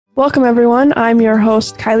Welcome, everyone. I'm your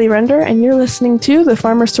host, Kylie Render, and you're listening to the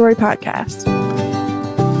Farmer Story Podcast.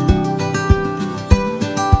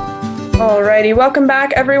 Alrighty, welcome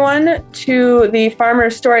back, everyone, to the Farmer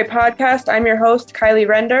Story Podcast. I'm your host, Kylie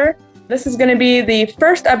Render. This is going to be the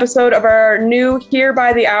first episode of our new Here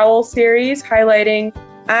by the Owl series, highlighting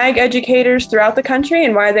ag educators throughout the country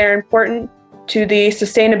and why they're important to the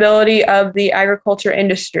sustainability of the agriculture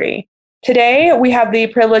industry. Today, we have the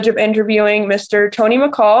privilege of interviewing Mr. Tony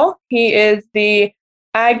McCaul. He is the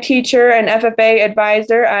ag teacher and FFA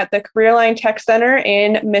advisor at the Careerline Tech Center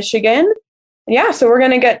in Michigan. Yeah, so we're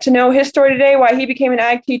going to get to know his story today, why he became an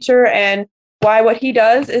ag teacher and why what he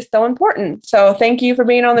does is so important. So thank you for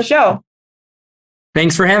being on the show.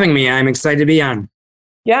 Thanks for having me. I'm excited to be on.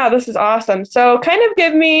 Yeah, this is awesome. So kind of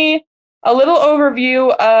give me a little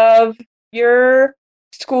overview of your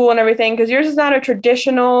school and everything, because yours is not a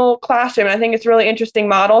traditional classroom. I think it's a really interesting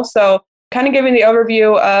model. So kind of giving the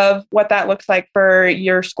overview of what that looks like for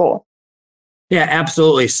your school. Yeah,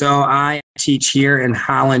 absolutely. So I teach here in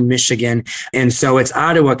Holland, Michigan. And so it's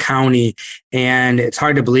Ottawa County. And it's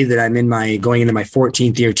hard to believe that I'm going into my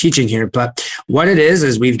 14th year teaching here. But what it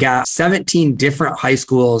is we've got 17 different high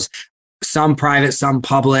schools, some private, some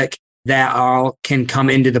public, that all can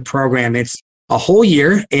come into the program. It's a whole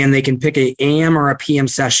year, and they can pick a AM or a PM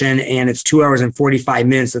session, and it's 2 hours and 45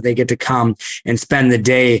 minutes that they get to come and spend the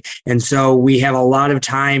day. And so we have a lot of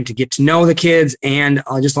time to get to know the kids, and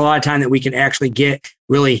just a lot of time that we can actually get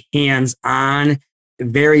really hands-on.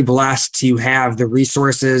 Very blessed to have the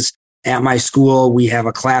resources at my school. We have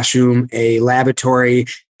a classroom, a laboratory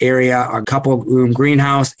area, a couple room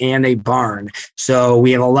greenhouse, and a barn. So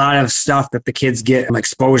we have a lot of stuff that the kids get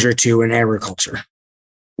exposure to in agriculture.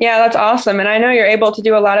 Yeah, that's awesome. And I know you're able to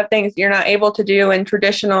do a lot of things you're not able to do in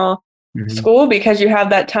traditional school because you have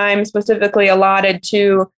that time specifically allotted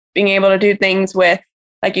to being able to do things with,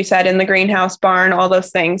 like you said, in the greenhouse, barn, all those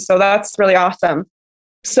things. So that's really awesome.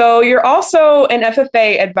 So you're also an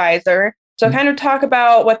FFA advisor. So kind of talk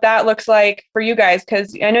about what that looks like for you guys,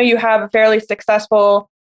 because I know you have a fairly successful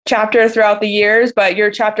chapter throughout the years, but your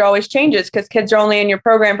chapter always changes because kids are only in your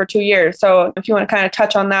program for 2 years. So if you want to kind of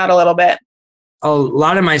touch on that a little bit. A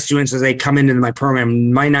lot of my students, as they come into my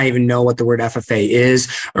program, might not even know what the word FFA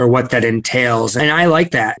is or what that entails. And I like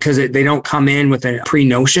that because they don't come in with a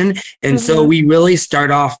pre-notion. And so we really start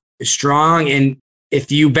off strong. And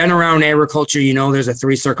if you've been around agriculture, you know there's a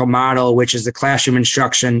 3-circle model, which is the classroom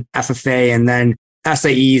instruction, FFA, and then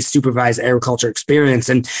SAE, supervised agriculture experience.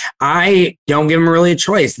 And I don't give them really a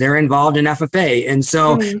choice. They're involved in FFA. And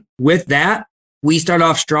so with that, we start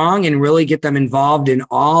off strong and really get them involved in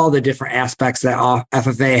all the different aspects that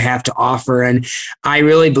FFA have to offer. And I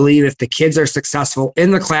really believe if the kids are successful in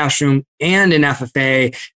the classroom and in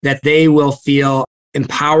FFA, that they will feel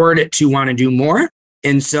empowered to want to do more.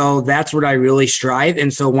 And so that's what I really strive.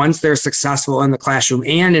 And so once they're successful in the classroom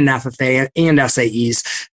and in FFA and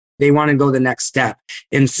SAEs, they want to go the next step.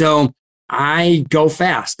 And so I go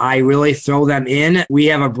fast. I really throw them in. We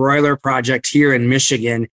have a broiler project here in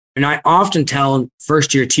Michigan. And I often tell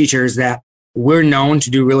first-year teachers that we're known to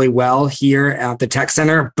do really well here at the Tech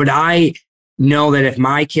Center, but I know that if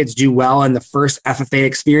my kids do well in the first FFA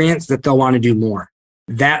experience, that they'll want to do more.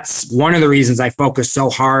 That's one of the reasons I focus so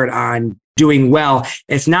hard on doing well.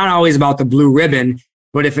 It's not always about the blue ribbon,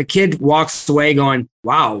 but if a kid walks away going,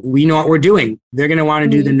 wow, we know what we're doing, they're going to want to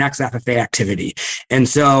do the next FFA activity. And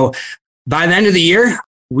so by the end of the year,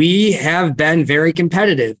 we have been very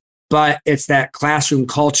competitive. But it's that classroom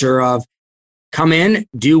culture of come in,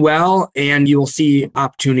 do well, and you will see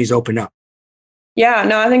opportunities open up. Yeah,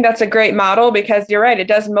 no, I think that's a great model because you're right. It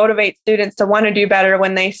does motivate students to want to do better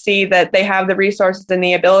when they see that they have the resources and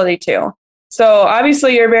the ability to. So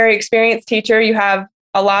obviously you're a very experienced teacher. You have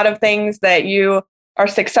a lot of things that you are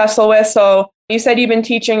successful with. So you said you've been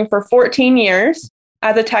teaching for 14 years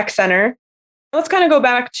at the Tech Center. Let's kind of go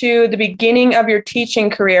back to the beginning of your teaching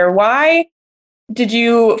career. Why did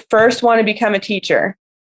you first want to become a teacher?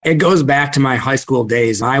 It goes back to my high school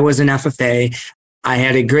days. I was an FFA. I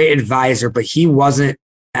had a great advisor, but he wasn't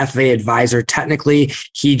FFA advisor. Technically,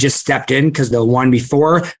 he just stepped in because the one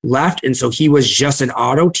before left. And so he was just an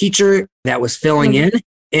auto teacher that was filling in.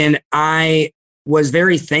 And I was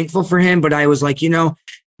very thankful for him, but I was like,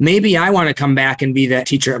 maybe I want to come back and be that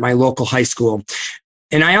teacher at my local high school.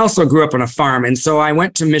 And I also grew up on a farm. And so I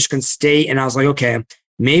went to Michigan State and I was like, okay,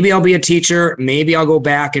 maybe I'll be a teacher. Maybe I'll go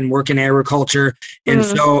back and work in agriculture. And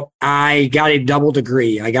so I got a double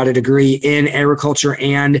degree. I got a degree in agriculture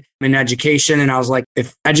and in education. And I was like,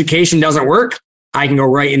 if education doesn't work, I can go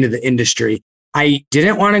right into the industry. I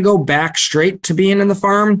didn't want to go back straight to being in the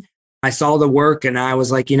farm, I saw the work and I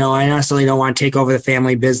was like, I necessarily don't want to take over the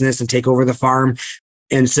family business and take over the farm.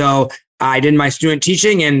 And so I did my student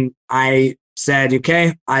teaching and I said,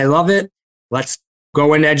 okay, I love it. Let's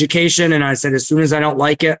go into education. And I said, as soon as I don't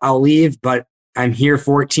like it, I'll leave, but I'm here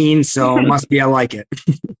 14, so it must be I like it.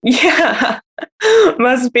 Yeah,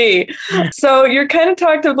 must be. So you're kind of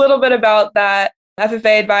talked a little bit about that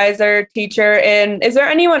FFA advisor, teacher, and is there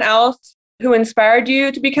anyone else who inspired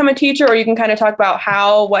you to become a teacher, or you can kind of talk about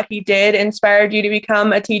how what he did inspired you to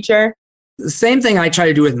become a teacher? The same thing I try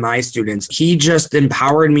to do with my students. He just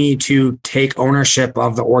empowered me to take ownership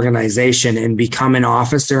of the organization and become an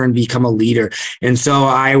officer and become a leader. And so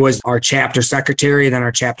I was our chapter secretary, then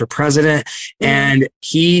our chapter president. And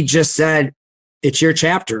he just said, it's your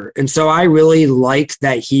chapter. And so I really liked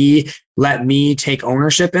that he let me take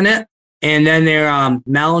ownership in it. And then there,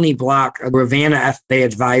 Melanie Block, a Ravenna FFA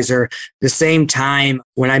advisor, the same time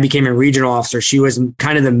when I became a regional officer, she was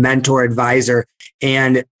kind of the mentor advisor.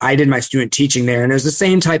 And I did my student teaching there. And it was the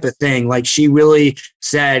same type of thing. Like she really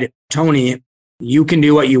said, Tony, you can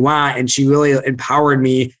do what you want. And she really empowered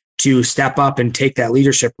me to step up and take that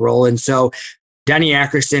leadership role. And so Denny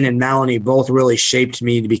Ackerson and Melanie both really shaped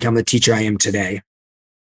me to become the teacher I am today.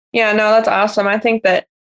 Yeah, no, that's awesome. I think that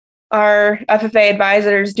our FFA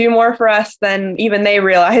advisors do more for us than even they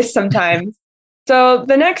realize sometimes. So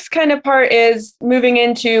the next kind of part is moving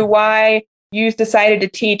into why you decided to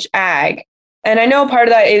teach ag. And I know part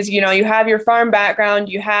of that is, you have your farm background,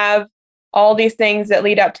 you have all these things that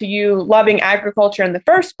lead up to you loving agriculture in the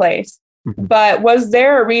first place. Mm-hmm. But was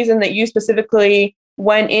there a reason that you specifically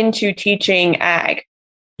went into teaching ag?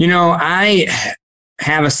 I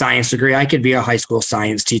have a science degree. I could be a high school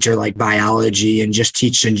science teacher like biology and just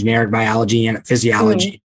teach generic biology and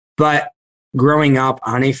physiology. But growing up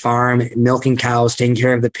on a farm, milking cows, taking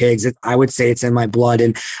care of the pigs, I would say it's in my blood.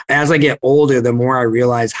 And as I get older, the more I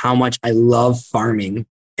realize how much I love farming.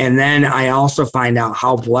 And then I also find out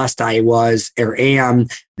how blessed I was or am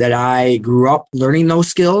that I grew up learning those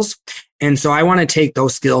skills. And so I want to take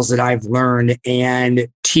those skills that I've learned and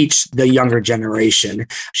teach the younger generation,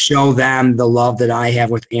 show them the love that I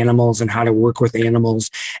have with animals and how to work with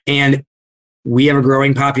animals. And we have a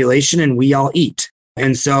growing population and we all eat.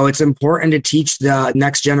 And so it's important to teach the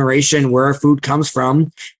next generation where our food comes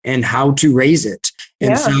from and how to raise it.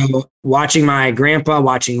 And so watching my grandpa,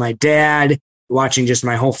 watching my dad, watching just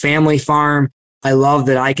my whole family farm, I love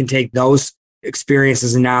that I can take those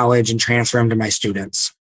experiences and knowledge and transfer them to my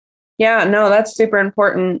students. Yeah, no, that's super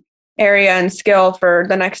important area and skill for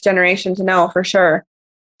the next generation to know for sure.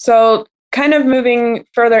 So kind of moving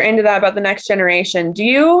further into that about the next generation, do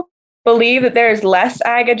you believe that there is less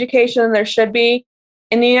ag education than there should be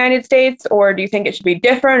in the United States, or do you think it should be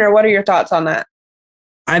different, or what are your thoughts on that?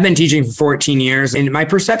 I've been teaching for 14 years and my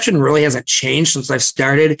perception really hasn't changed since I've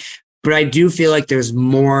started, but I do feel like there's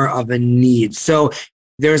more of a need. So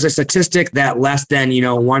there's a statistic that less than,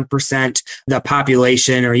 1% the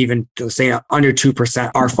population, or even say under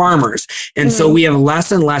 2% are farmers. And so we have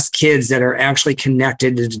less and less kids that are actually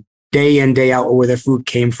connected to day in, day out where their food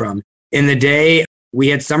came from. In the day, we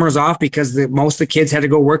had summers off because most of the kids had to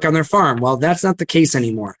go work on their farm. Well, that's not the case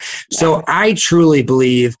anymore. Yeah. So I truly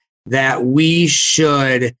believe that we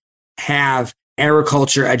should have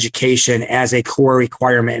agriculture education as a core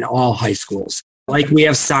requirement in all high schools. Like we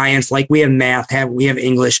have science, like we have math, we have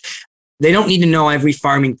English. They don't need to know every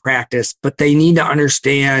farming practice, but they need to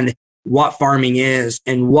understand what farming is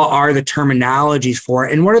and what are the terminologies for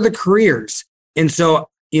it and what are the careers. And so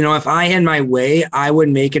if I had my way, I would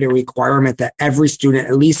make it a requirement that every student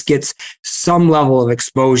at least gets some level of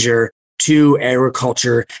exposure to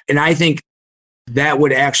agriculture. And I think that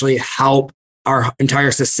would actually help our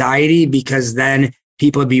entire society, because then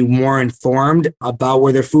people would be more informed about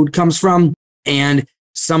where their food comes from. And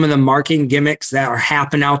some of the marketing gimmicks that are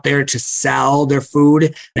happening out there to sell their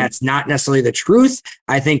food, that's not necessarily the truth,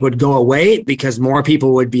 I think would go away because more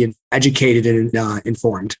people would be educated and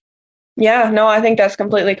informed. Yeah, no, I think that's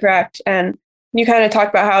completely correct. And you kind of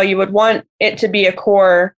talked about how you would want it to be a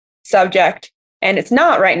core subject, and it's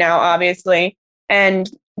not right now, obviously. And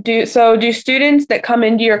do students that come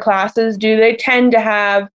into your classes, do they tend to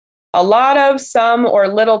have a lot of, some, or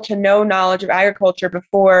little to no knowledge of agriculture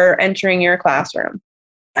before entering your classroom?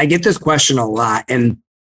 I get this question a lot, and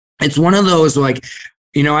it's one of those like,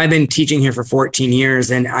 I've been teaching here for 14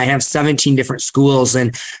 years and I have 17 different schools,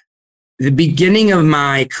 and the beginning of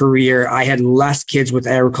my career, I had less kids with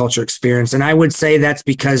agriculture experience. And I would say that's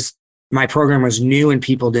because my program was new and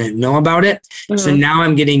people didn't know about it. Mm-hmm. So now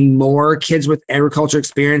I'm getting more kids with agriculture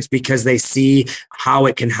experience because they see how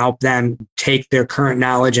it can help them take their current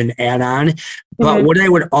knowledge and add on. But what I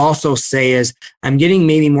would also say is I'm getting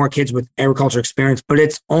maybe more kids with agriculture experience, but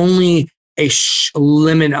it's only a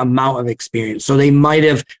limited amount of experience. So they might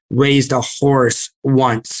have raised a horse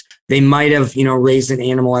once. They might have, raised an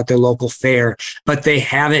animal at their local fair, but they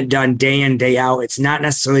haven't done day in, day out. It's not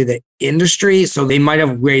necessarily the industry. So they might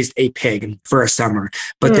have raised a pig for a summer,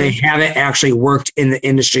 but they haven't actually worked in the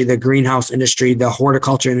industry, the greenhouse industry, the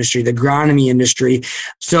horticulture industry, the agronomy industry.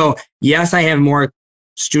 So yes, I have more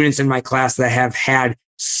students in my class that have had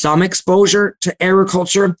some exposure to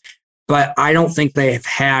agriculture, but I don't think they have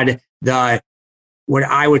had what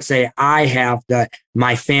I would say I have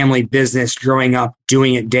my family business growing up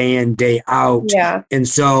doing it day in, day out. Yeah. And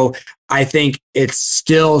so I think it's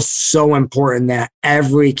still so important that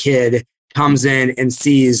every kid comes in and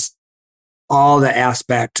sees all the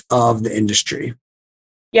aspect of the industry.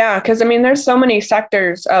 Yeah, because there's so many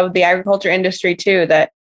sectors of the agriculture industry too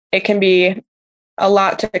that it can be a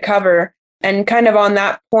lot to cover. And kind of on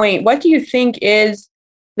that point, what do you think is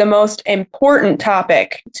the most important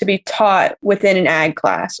topic to be taught within an ag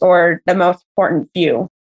class, or the most important view?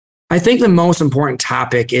 I think the most important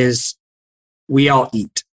topic is we all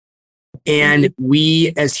eat. And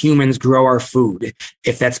we as humans grow our food.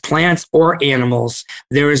 If that's plants or animals,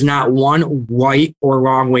 there is not one right or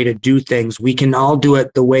wrong way to do things. We can all do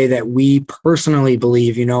it the way that we personally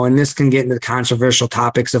believe, and this can get into the controversial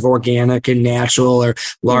topics of organic and natural or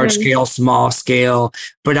large scale, small scale.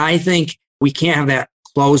 But I think we can't have that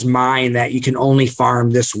closed mind that you can only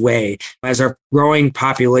farm this way. As our growing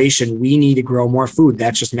population, we need to grow more food.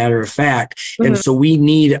 That's just a matter of fact. And so we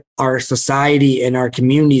need our society and our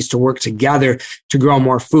communities to work together to grow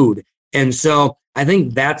more food. And so I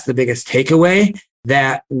think that's the biggest takeaway,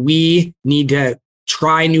 that we need to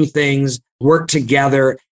try new things, work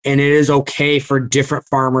together, and it is okay for different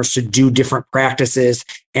farmers to do different practices.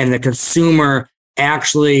 And the consumer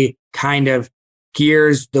actually kind of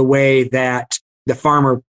gears the way that the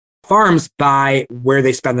farmer farms by where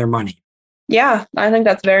they spend their money. Yeah, I think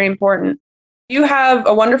that's very important. You have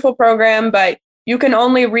a wonderful program, but you can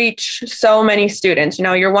only reach so many students.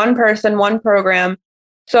 You're one person, one program.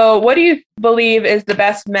 So what do you believe is the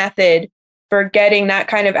best method for getting that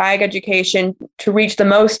kind of ag education to reach the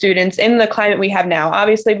most students in the climate we have now?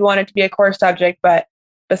 Obviously, we want it to be a core subject, but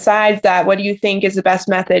besides that, what do you think is the best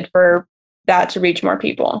method for that to reach more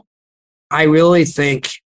people? I really think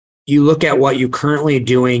you look at what you're currently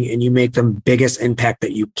doing and you make the biggest impact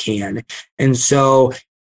that you can. And so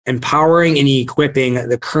empowering and equipping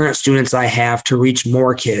the current students I have to reach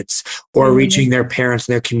more kids or reaching their parents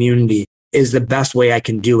and their community is the best way I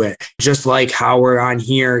can do it. Just like how we're on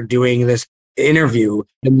here doing this interview,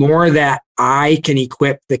 the more that I can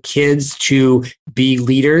equip the kids to be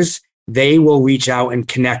leaders, they will reach out and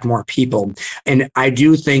connect more people. And I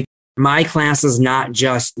do think my class is not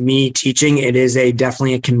just me teaching, it is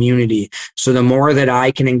definitely a community. So the more that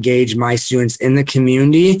I can engage my students in the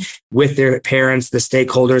community with their parents, the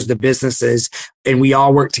stakeholders, the businesses, and we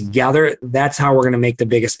all work together, that's how we're going to make the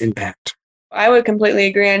biggest impact. I would completely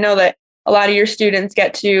agree. I know that a lot of your students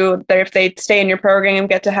if they stay in your program,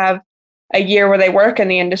 get to have a year where they work in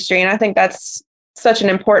the industry. And I think that's such an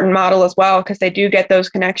important model as well, because they do get those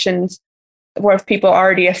connections with people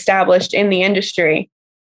already established in the industry.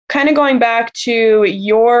 Kind of going back to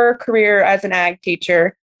your career as an ag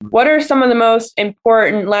teacher, what are some of the most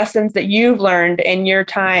important lessons that you've learned in your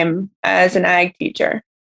time as an ag teacher?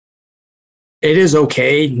 It is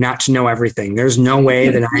okay not to know everything. There's no way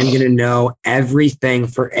that I'm going to know everything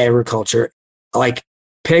for agriculture. Like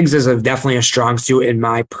pigs is definitely a strong suit in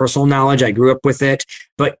my personal knowledge. I grew up with it,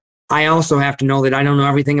 but I also have to know that I don't know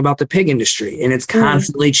everything about the pig industry, and it's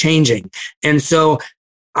constantly changing. And so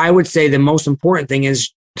I would say the most important thing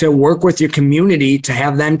is to work with your community, to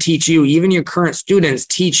have them teach you, even your current students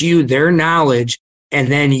teach you their knowledge, and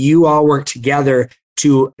then you all work together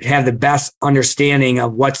to have the best understanding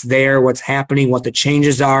of what's there, what's happening, what the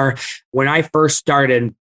changes are. When I first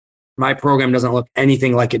started, my program doesn't look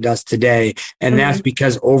anything like it does today. And that's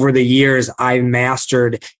because over the years, I've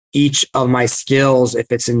mastered each of my skills. If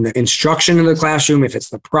it's in the instruction in the classroom, if it's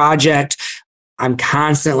the project, I'm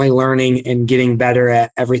constantly learning and getting better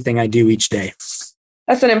at everything I do each day.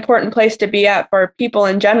 That's an important place to be at for people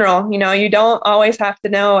in general. You don't always have to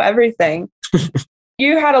know everything.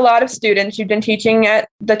 You had a lot of students. You've been teaching at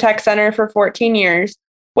the Tech Center for 14 years.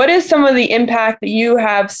 What is some of the impact that you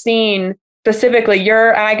have seen specifically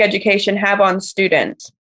your ag education have on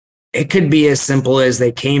students? It could be as simple as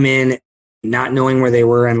they came in not knowing where they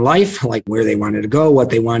were in life, like where they wanted to go, what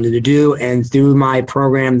they wanted to do. And through my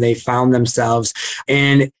program, they found themselves.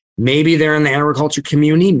 And maybe they're in the agriculture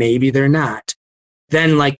community, maybe they're not.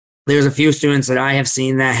 Then there's a few students that I have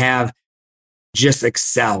seen that have just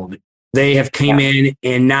excelled. They have came in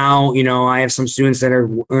and now, I have some students that are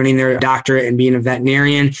earning their doctorate and being a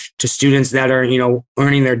veterinarian, to students that are,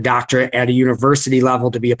 earning their doctorate at a university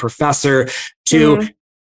level to be a professor, to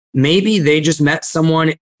maybe they just met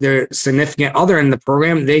someone, their significant other in the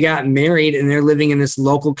program. They got married and they're living in this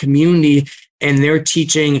local community and they're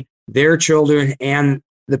teaching their children and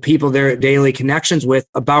the people they're daily connections with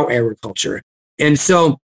about agriculture. And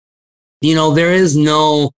so, there is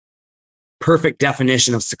no perfect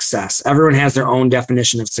definition of success. Everyone has their own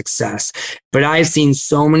definition of success, but I've seen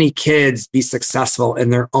so many kids be successful in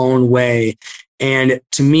their own way. And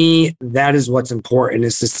to me, that is what's important,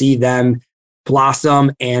 is to see them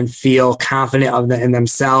blossom and feel confident in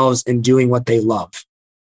themselves and doing what they love.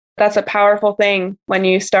 That's a powerful thing when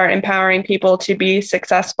you start empowering people to be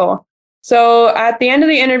successful. So at the end of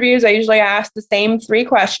the interviews, I usually ask the same 3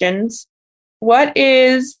 questions. What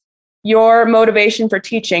is your motivation for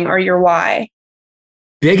teaching, or your why?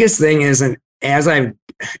 Biggest thing is, and as I've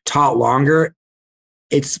taught longer,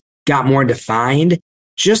 it's got more defined,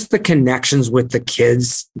 just the connections with the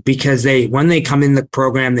kids, because when they come in the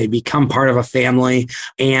program, they become part of a family,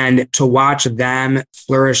 and to watch them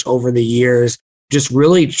flourish over the years just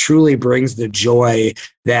really truly brings the joy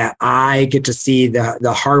that I get to see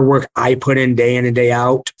the hard work I put in day and day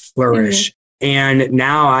out flourish. And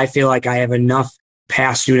now I feel like I have enough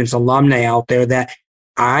past students, alumni out there that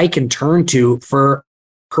I can turn to for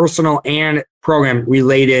personal and program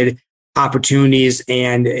related opportunities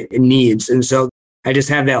and needs. And so I just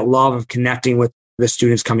have that love of connecting with the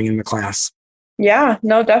students coming in the class. Yeah,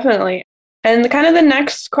 no, definitely. And the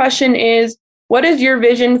next question is, what is your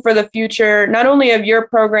vision for the future, not only of your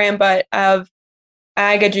program, but of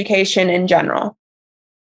ag education in general?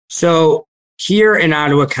 So here in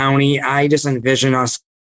Ottawa County, I just envision us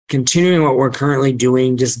continuing what we're currently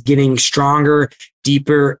doing, just getting stronger,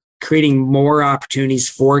 deeper, creating more opportunities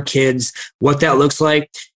for kids. What that looks like,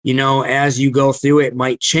 as you go through, it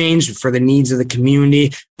might change for the needs of the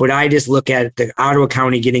community. But I just look at the Ottawa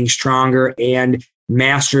County getting stronger and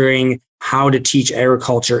mastering how to teach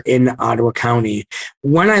agriculture in Ottawa County.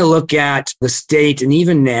 When I look at the state and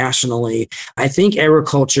even nationally, I think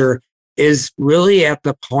agriculture is really at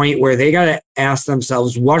the point where they got to ask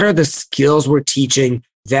themselves, what are the skills we're teaching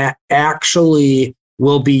that actually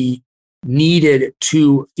will be needed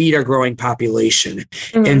to feed our growing population?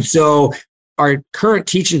 And so our current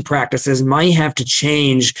teaching practices might have to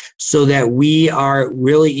change so that we are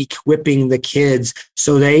really equipping the kids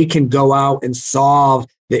so they can go out and solve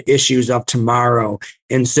the issues of tomorrow.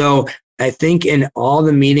 And so I think in all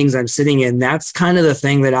the meetings I'm sitting in, that's kind of the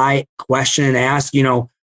thing that I question and ask,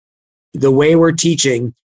 the way we're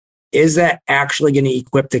teaching, is that actually going to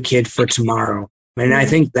equip the kid for tomorrow? And I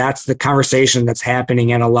think that's the conversation that's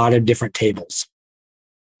happening at a lot of different tables.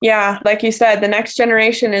 Yeah, like you said, the next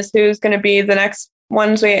generation is who's going to be the next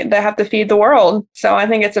ones that have to feed the world. So I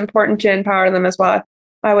think it's important to empower them as well.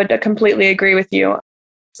 I would completely agree with you.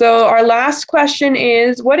 So our last question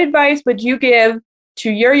is, what advice would you give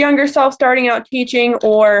to your younger self starting out teaching,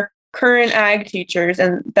 or current ag teachers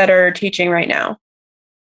that are teaching right now?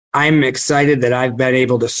 I'm excited that I've been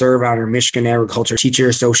able to serve on our Michigan Agriculture Teacher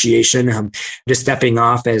Association. I'm just stepping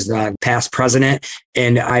off as the past president,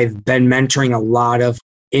 and I've been mentoring a lot of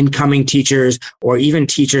incoming teachers or even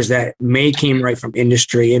teachers that may came right from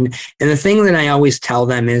industry. And the thing that I always tell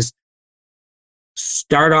them is,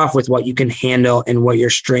 start off with what you can handle and what your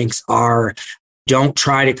strengths are. Don't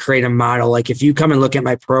try to create a model. Like if you come and look at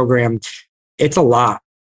my program, it's a lot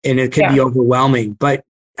and it could be overwhelming, but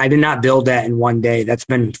I did not build that in one day. That's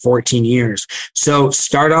been 14 years. So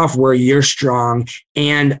start off where you're strong,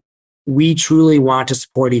 and we truly want to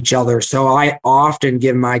support each other. So I often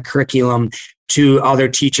give my curriculum to other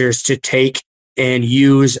teachers to take and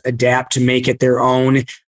use, adapt to make it their own.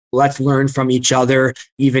 Let's learn from each other.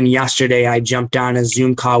 Even yesterday, I jumped on a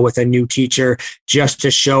Zoom call with a new teacher just to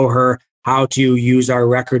show her how to use our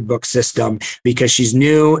record book system, because she's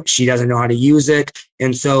new, she doesn't know how to use it.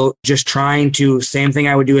 And so just trying to, same thing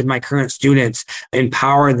I would do with my current students,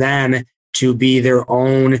 empower them to be their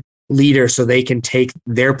own leader so they can take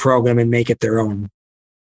their program and make it their own.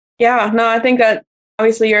 Yeah, no, I think that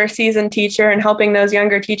obviously you're a seasoned teacher, and helping those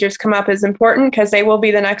younger teachers come up is important because they will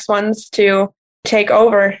be the next ones to take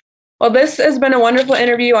over. Well, this has been a wonderful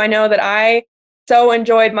interview. I know that I so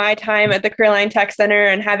enjoyed my time at the Career Line Tech Center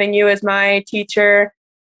and having you as my teacher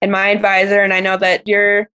and my advisor. And I know that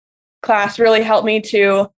your class really helped me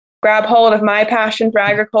to grab hold of my passion for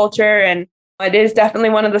agriculture. And it is definitely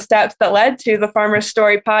one of the steps that led to the Farmer's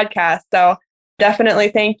Story podcast. So definitely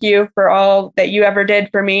thank you for all that you ever did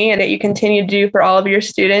for me and that you continue to do for all of your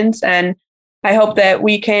students. And I hope that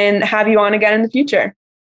we can have you on again in the future.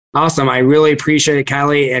 Awesome. I really appreciate it,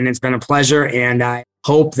 Kylie, and it's been a pleasure. And I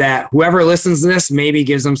hope that whoever listens to this maybe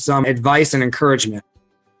gives them some advice and encouragement.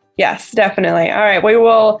 Yes, definitely. All right. We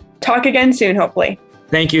will talk again soon, hopefully.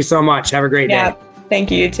 Thank you so much. Have a great day.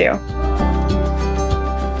 Thank you, you too.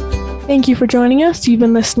 Thank you for joining us. You've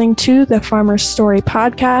been listening to the Farmer's Story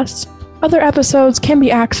podcast. Other episodes can be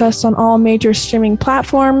accessed on all major streaming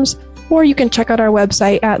platforms, or you can check out our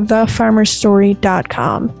website at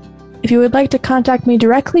thefarmerstory.com. If you would like to contact me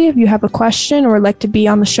directly if you have a question or would like to be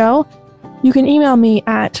on the show, you can email me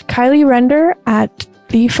at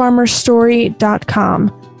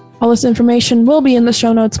KylieRender@thefarmerstory.com. All this information will be in the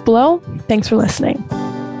show notes below. Thanks for listening.